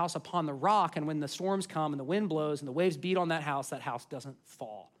build our house upon the rock. And when the storms come and the wind blows and the waves beat on that house doesn't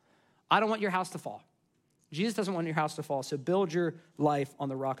fall. I don't want your house to fall. Jesus doesn't want your house to fall, so build your life on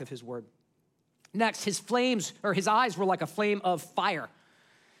the rock of his word. Next, his eyes were like a flame of fire.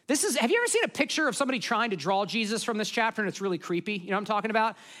 Have you ever seen a picture of somebody trying to draw Jesus from this chapter, and it's really creepy? You know what I'm talking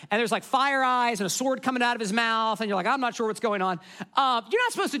about? And there's like fire eyes and a sword coming out of his mouth, and you're like, I'm not sure what's going on. You're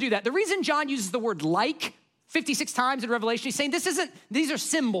not supposed to do that. The reason John uses the word like 56 times in Revelation, he's saying these are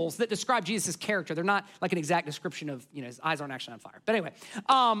symbols that describe Jesus' character. They're not like an exact description of, his eyes aren't actually on fire. But anyway,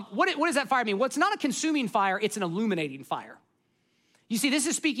 what does that fire mean? Well, it's not a consuming fire, it's an illuminating fire. You see, this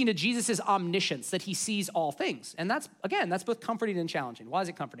is speaking to Jesus' omniscience, that he sees all things. And that's both comforting and challenging. Why is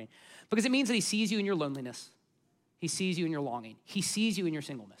it comforting? Because it means that he sees you in your loneliness. He sees you in your longing. He sees you in your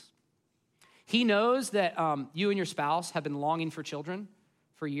singleness. He knows that you and your spouse have been longing for children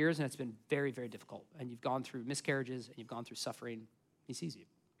for years, and it's been very, very difficult. And you've gone through miscarriages, and you've gone through suffering. He sees you.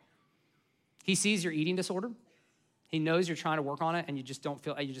 He sees your eating disorder. He knows you're trying to work on it, and you just don't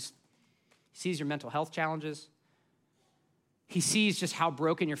feel, he sees your mental health challenges. He sees just how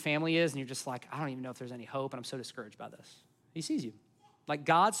broken your family is, and you're just like, I don't even know if there's any hope, and I'm so discouraged by this. He sees you. Like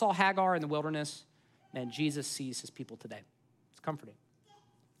God saw Hagar in the wilderness, and Jesus sees his people today. It's comforting.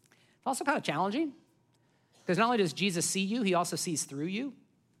 It's also kind of challenging, because not only does Jesus see you, he also sees through you.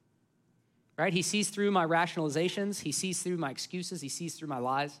 Right? He sees through my rationalizations. He sees through my excuses. He sees through my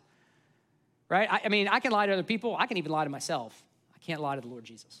lies. Right? I mean, I can lie to other people. I can even lie to myself. I can't lie to the Lord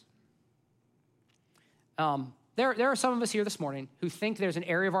Jesus. There are some of us here this morning who think there's an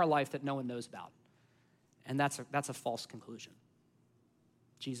area of our life that no one knows about. And that's a false conclusion.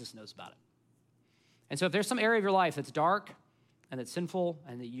 Jesus knows about it. And so if there's some area of your life that's dark and that's sinful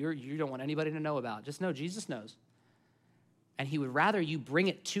and that you don't want anybody to know about, just know Jesus knows. And he would rather you bring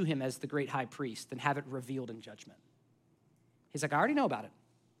it to him as the great high priest than have it revealed in judgment. He's like, I already know about it.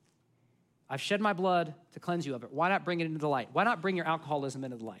 I've shed my blood to cleanse you of it. Why not bring it into the light? Why not bring your alcoholism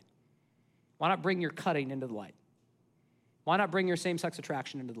into the light? Why not bring your cutting into the light? Why not bring your same-sex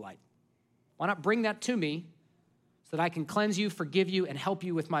attraction into the light? Why not bring that to me so that I can cleanse you, forgive you, and help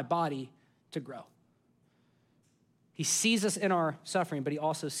you with my body to grow? He sees us in our suffering, but he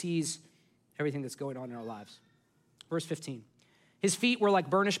also sees everything that's going on in our lives. Verse 15, his feet were like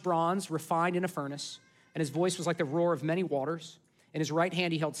burnished bronze, refined in a furnace, and his voice was like the roar of many waters. In his right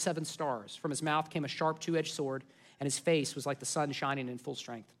hand he held 7 stars. From his mouth came a sharp 2-edged sword, and his face was like the sun shining in full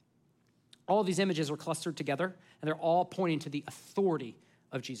strength. All of these images were clustered together, and they're all pointing to the authority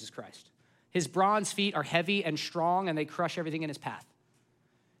of Jesus Christ. His bronze feet are heavy and strong, and they crush everything in his path.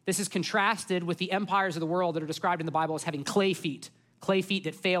 This is contrasted with the empires of the world that are described in the Bible as having clay feet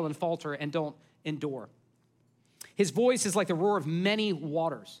that fail and falter and don't endure. His voice is like the roar of many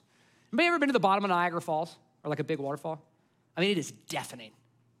waters. Anybody ever been to the bottom of Niagara Falls or like a big waterfall? I mean, it is deafening.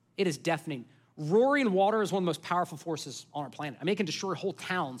 It is deafening. Roaring water is one of the most powerful forces on our planet. I mean, it can destroy whole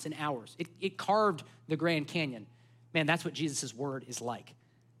towns in hours. It carved the Grand Canyon. Man, that's what Jesus' word is like.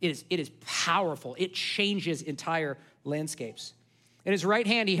 It is powerful. It changes entire landscapes. In his right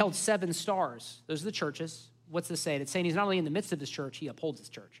hand, he held 7 stars. Those are the churches. What's this saying? It's saying he's not only in the midst of his church, he upholds his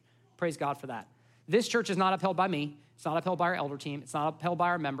church. Praise God for that. This church is not upheld by me. It's not upheld by our elder team. It's not upheld by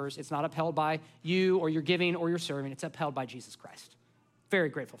our members. It's not upheld by you or your giving or your serving. It's upheld by Jesus Christ. Very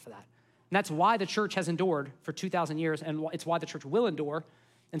grateful for that. And that's why the church has endured for 2,000 years, and it's why the church will endure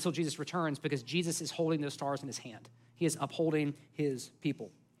until Jesus returns, because Jesus is holding those stars in his hand. He is upholding his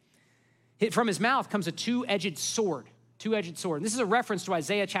people. From his mouth comes a two-edged sword. And this is a reference to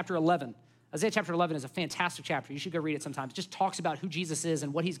Isaiah chapter 11. Isaiah chapter 11 is a fantastic chapter. You should go read it sometime. It just talks about who Jesus is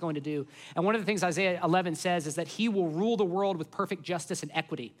and what he's going to do. And one of the things Isaiah 11 says is that he will rule the world with perfect justice and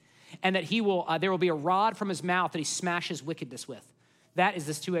equity, and that there will be a rod from his mouth that he smashes wickedness with. That is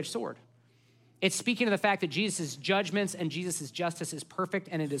this two-edged sword. It's speaking of the fact that Jesus' judgments and Jesus' justice is perfect,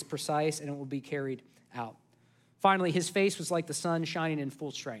 and it is precise, and it will be carried out. Finally, his face was like the sun shining in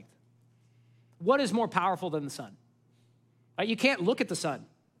full strength. What is more powerful than the sun? Right? You can't look at the sun,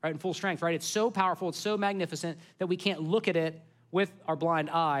 right, in full strength, right? It's so powerful, it's so magnificent that we can't look at it with our blind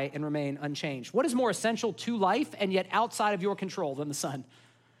eye and remain unchanged. What is more essential to life and yet outside of your control than the sun?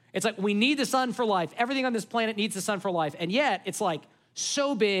 It's like we need the sun for life. Everything on this planet needs the sun for life. And yet it's like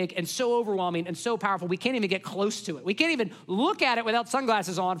so big and so overwhelming and so powerful, we can't even get close to it. We can't even look at it without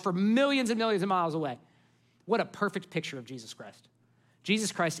sunglasses on for millions and millions of miles away. What a perfect picture of Jesus Christ.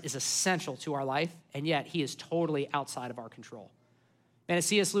 Jesus Christ is essential to our life, and yet he is totally outside of our control. And as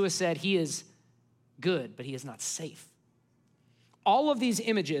C.S. Lewis said, he is good, but he is not safe. All of these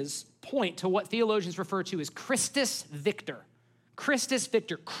images point to what theologians refer to as Christus Victor. Christus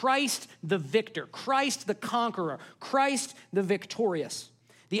Victor, Christ the victor, Christ the conqueror, Christ the victorious.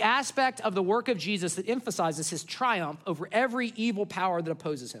 The aspect of the work of Jesus that emphasizes his triumph over every evil power that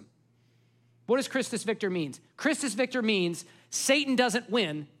opposes him. What does Christus Victor mean? Christus Victor means Satan doesn't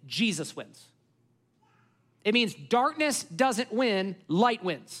win, Jesus wins. It means darkness doesn't win, light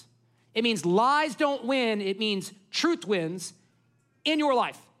wins. It means lies don't win, it means truth wins in your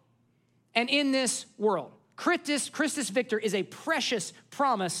life and in this world. Christus Victor is a precious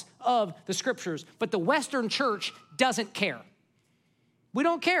promise of the scriptures, but the Western church doesn't care. We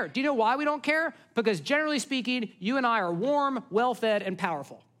don't care. Do you know why we don't care? Because generally speaking, you and I are warm, well-fed, and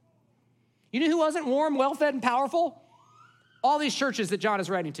powerful. You know who wasn't warm, well-fed, and powerful? All these churches that John is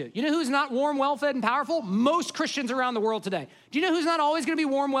writing to. You know who's not warm, well-fed, and powerful? Most Christians around the world today. Do you know who's not always going to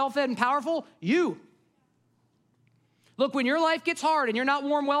be warm, well-fed, and powerful? You. Look, when your life gets hard and you're not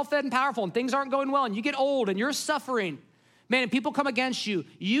warm, well-fed, and powerful, and things aren't going well, and you get old and you're suffering, man, and people come against you,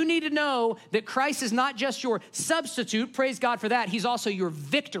 you need to know that Christ is not just your substitute, praise God for that, he's also your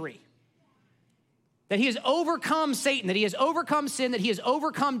victory. That he has overcome Satan, that he has overcome sin, that he has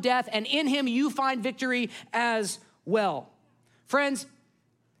overcome death, and in him you find victory as well. Friends,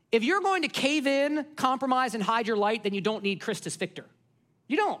 if you're going to cave in, compromise, and hide your light, then you don't need Christus Victor.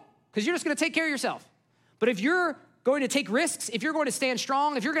 You don't, because you're just going to take care of yourself. But if you're going to take risks, if you're going to stand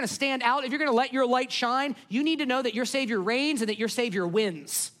strong, if you're going to stand out, if you're going to let your light shine, you need to know that your Savior reigns and that your Savior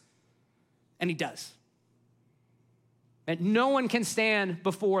wins. And he does. And no one can stand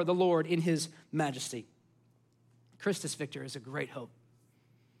before the Lord in his majesty. Christus Victor is a great hope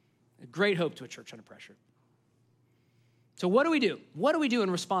to a church under pressure. So what do we do? What do we do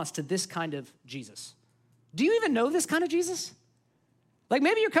in response to this kind of Jesus? Do you even know this kind of Jesus? Like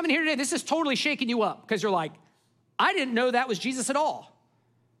maybe you're coming here today, this is totally shaking you up because you're like, I didn't know that was Jesus at all.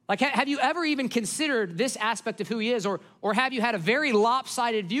 Like, have you ever even considered this aspect of who he is, or have you had a very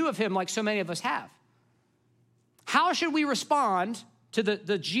lopsided view of him like so many of us have? How should we respond to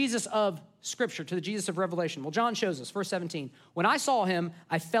the Jesus of Scripture, to the Jesus of Revelation? Well, John shows us, verse 17, when I saw him,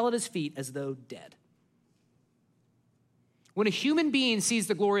 I fell at his feet as though dead. When a human being sees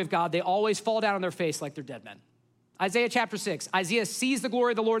the glory of God, they always fall down on their face like they're dead men. Isaiah chapter 6, Isaiah sees the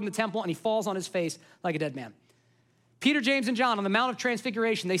glory of the Lord in the temple and he falls on his face like a dead man. Peter, James, and John on the Mount of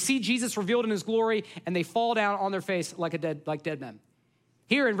Transfiguration, they see Jesus revealed in his glory and they fall down on their face like dead men.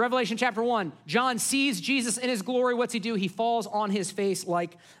 Here in Revelation chapter 1, John sees Jesus in his glory. What's he do? He falls on his face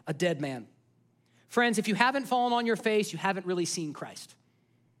like a dead man. Friends, if you haven't fallen on your face, you haven't really seen Christ.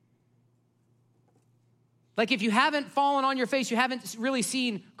 Like if you haven't fallen on your face, you haven't really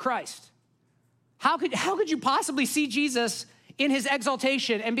seen Christ. How could you possibly see Jesus in his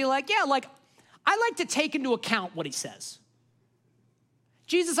exaltation and be like, yeah, like I like to take into account what he says.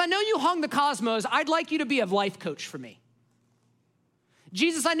 Jesus, I know you hung the cosmos. I'd like you to be a life coach for me.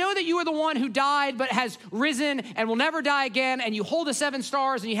 Jesus, I know that you are the one who died but has risen and will never die again, and you hold the 7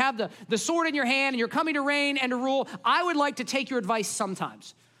 stars and you have the sword in your hand and you're coming to reign and to rule. I would like to take your advice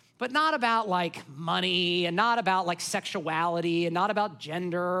sometimes, but not about like money and not about like sexuality and not about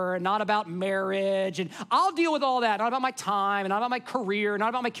gender and not about marriage. And I'll deal with all that, not about my time and not about my career, not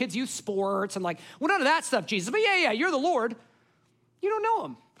about my kids' youth sports and like, well, none of that stuff, Jesus. But yeah, you're the Lord. You don't know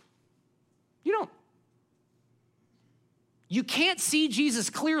him. You don't. You can't see Jesus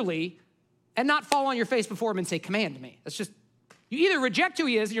clearly and not fall on your face before him and say, command me. That's just, you either reject who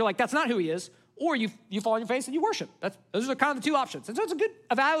he is and you're like, that's not who he is, or you fall on your face and you worship. Those are kind of the two options. And so it's a good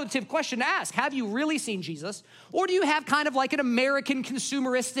evaluative question to ask. Have you really seen Jesus? Or do you have kind of like an American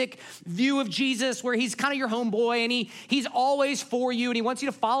consumeristic view of Jesus where he's kind of your homeboy and he's always for you and he wants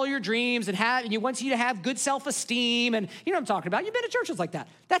you to follow your dreams and he wants you to have good self-esteem and you know what I'm talking about. You've been to churches like that.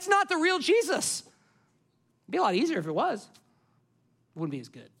 That's not the real Jesus. It'd be a lot easier if it was. It wouldn't be as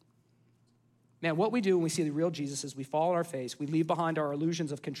good. Man, what we do when we see the real Jesus is we fall on our face, we leave behind our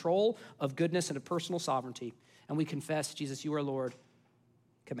illusions of control, of goodness, and of personal sovereignty, and we confess, Jesus, you are Lord,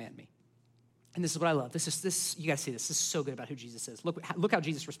 command me. And this is what I love. This you guys see this. This is so good about who Jesus is. Look how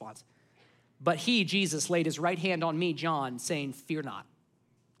Jesus responds. But he, Jesus, laid his right hand on me, John, saying, fear not.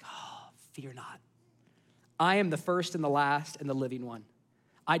 Oh, fear not. I am the first and the last and the living one.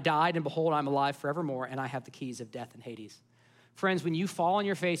 I died, and behold, I'm alive forevermore, and I have the keys of death and Hades. Friends, when you fall on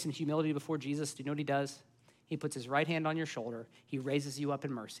your face in humility before Jesus, do you know what he does? He puts his right hand on your shoulder, he raises you up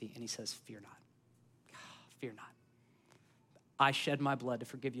in mercy, and he says, fear not. Fear not. I shed my blood to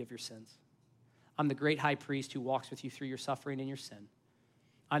forgive you of your sins. I'm the great high priest who walks with you through your suffering and your sin.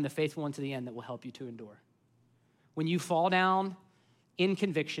 I'm the faithful one to the end that will help you to endure. When you fall down in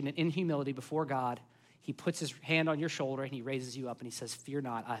conviction and in humility before God, he puts his hand on your shoulder and he raises you up and he says, fear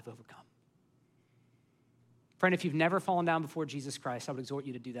not, I have overcome. Friend, if you've never fallen down before Jesus Christ, I would exhort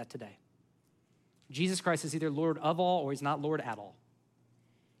you to do that today. Jesus Christ is either Lord of all or he's not Lord at all.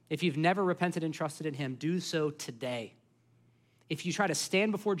 If you've never repented and trusted in him, do so today. If you try to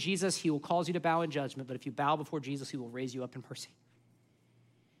stand before Jesus, he will cause you to bow in judgment, but if you bow before Jesus, he will raise you up in mercy.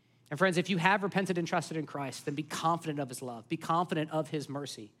 And friends, if you have repented and trusted in Christ, then be confident of his love, be confident of his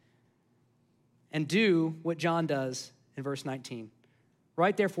mercy, and do what John does in verse 19.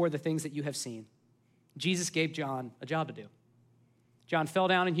 Write therefore the things that you have seen. Jesus gave John a job to do. John fell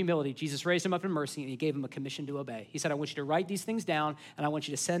down in humility. Jesus raised him up in mercy, and he gave him a commission to obey. He said, I want you to write these things down, and I want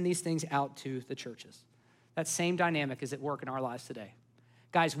you to send these things out to the churches. That same dynamic is at work in our lives today.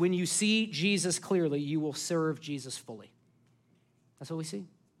 Guys, when you see Jesus clearly, you will serve Jesus fully. That's what we see.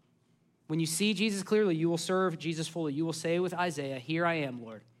 When you see Jesus clearly, you will serve Jesus fully. You will say with Isaiah, here I am,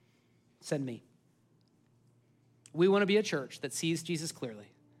 Lord, send me. We want to be a church that sees Jesus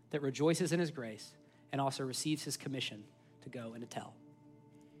clearly, that rejoices in his grace, and also receives his commission to go and to tell,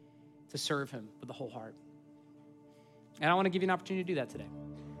 to serve him with the whole heart. And I want to give you an opportunity to do that today.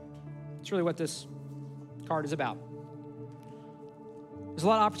 It's really what this card is about. There's a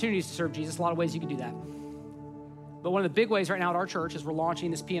lot of opportunities to serve Jesus, a lot of ways you can do that. But one of the big ways right now at our church is we're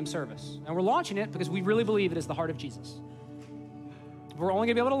launching this PM service. And we're launching it because we really believe it is the heart of Jesus. We're only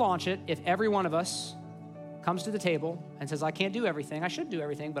gonna be able to launch it if every one of us comes to the table and says, I can't do everything, I should do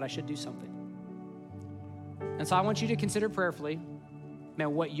everything, but I should do something. And so I want you to consider prayerfully,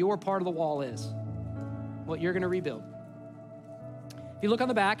 man, what your part of the wall is, what you're gonna rebuild. If you look on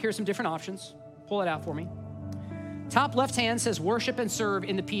the back, here's some different options. Pull it out for me. Top left hand says worship and serve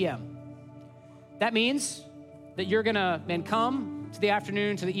in the PM. That means that you're gonna, man, come to the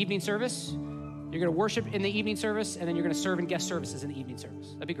afternoon, to the evening service. You're gonna worship in the evening service, and then you're gonna serve in guest services in the evening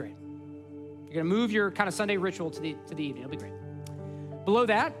service. That'd be great. You're gonna move your kind of Sunday ritual to the evening. It'll be great. Below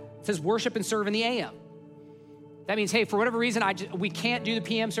that, it says worship and serve in the AM. That means, hey, for whatever reason, we can't do the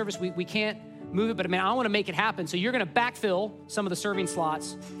PM service. We can't move it, but man, I want to make it happen. So you're going to backfill some of the serving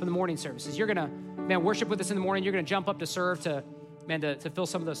slots from the morning services. You're going to, man, worship with us in the morning. You're going to jump up to serve to fill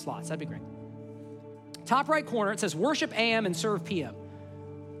some of those slots. That'd be great. Top right corner, it says worship AM and serve PM.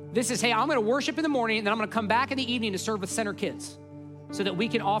 This is, hey, I'm going to worship in the morning, and then I'm going to come back in the evening to serve with Center Kids so that we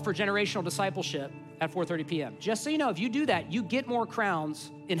can offer generational discipleship at 4:30 p.m. Just so you know, if you do that, you get more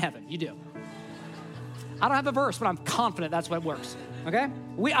crowns in heaven. You do. I don't have a verse, but I'm confident that's what works, okay?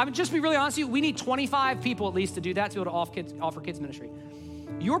 I would just be really honest with you, we need 25 people at least to do that, to be able to offer kids ministry.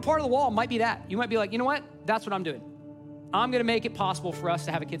 Your part of the wall might be that. You might be like, you know what? That's what I'm doing. I'm gonna make it possible for us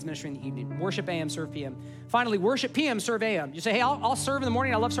to have a kids ministry in the evening. Worship AM, serve PM. Finally, worship PM, serve AM. You say, hey, I'll serve in the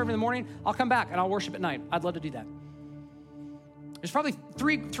morning. I love serving in the morning. I'll come back and I'll worship at night. I'd love to do that. There's probably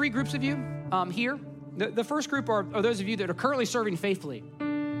three groups of you here. The first group are those of you that are currently serving faithfully.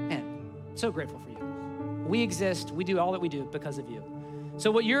 Man, so grateful for you. We exist, we do all that we do because of you. So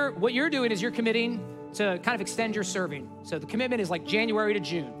what you're doing is you're committing to kind of extend your serving. So the commitment is like January to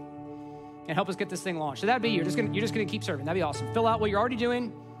June, and help us get this thing launched. So that'd be you're just gonna keep serving. That'd be awesome. Fill out what you're already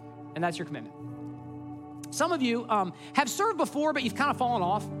doing, and that's your commitment. Some of you have served before, but you've kind of fallen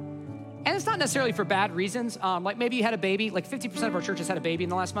off, and it's not necessarily for bad reasons. Like maybe you had a baby. Like 50% of our churches had a baby in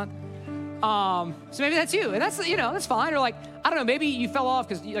the last month. So maybe that's you, and that's fine. Or like I don't know, maybe you fell off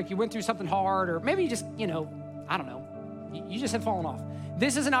because you went through something hard, or maybe you just, I don't know, you just had fallen off.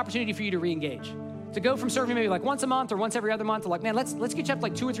 This is an opportunity for you to re-engage, to go from serving maybe like once a month or once every other month to like, man, let's get you up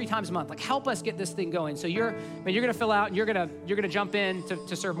like 2 or 3 times a month. Like, help us get this thing going. So you're gonna fill out and you're gonna jump in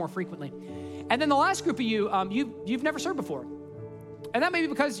to serve more frequently. And then the last group of you've never served before. And that may be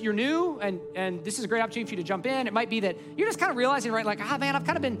because you're new and this is a great opportunity for you to jump in. It might be that you're just kind of realizing, right, like, man, I've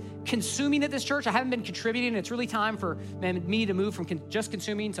kind of been consuming at this church. I haven't been contributing. It's really time for me to move from just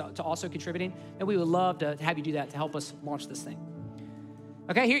consuming to also contributing. And we would love to have you do that to help us launch this thing.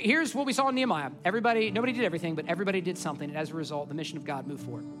 Okay, here's what we saw in Nehemiah. Nobody did everything, but everybody did something. And as a result, the mission of God moved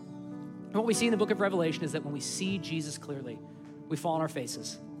forward. And what we see in the book of Revelation is that when we see Jesus clearly, we fall on our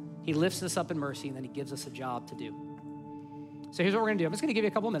faces. He lifts us up in mercy, and then he gives us a job to do. So here's what we're gonna do. I'm just gonna give you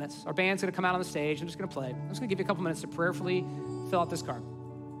a couple of minutes. Our band's gonna come out on the stage. I'm just gonna play. I'm just gonna give you a couple minutes to prayerfully fill out this card.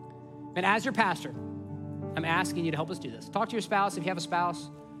 And as your pastor, I'm asking you to help us do this. Talk to your spouse. If you have a spouse,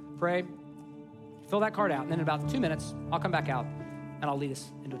 pray. Fill that card out. And then in about 2 minutes, I'll come back out and I'll lead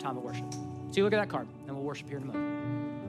us into a time of worship. So you look at that card and we'll worship here in a moment.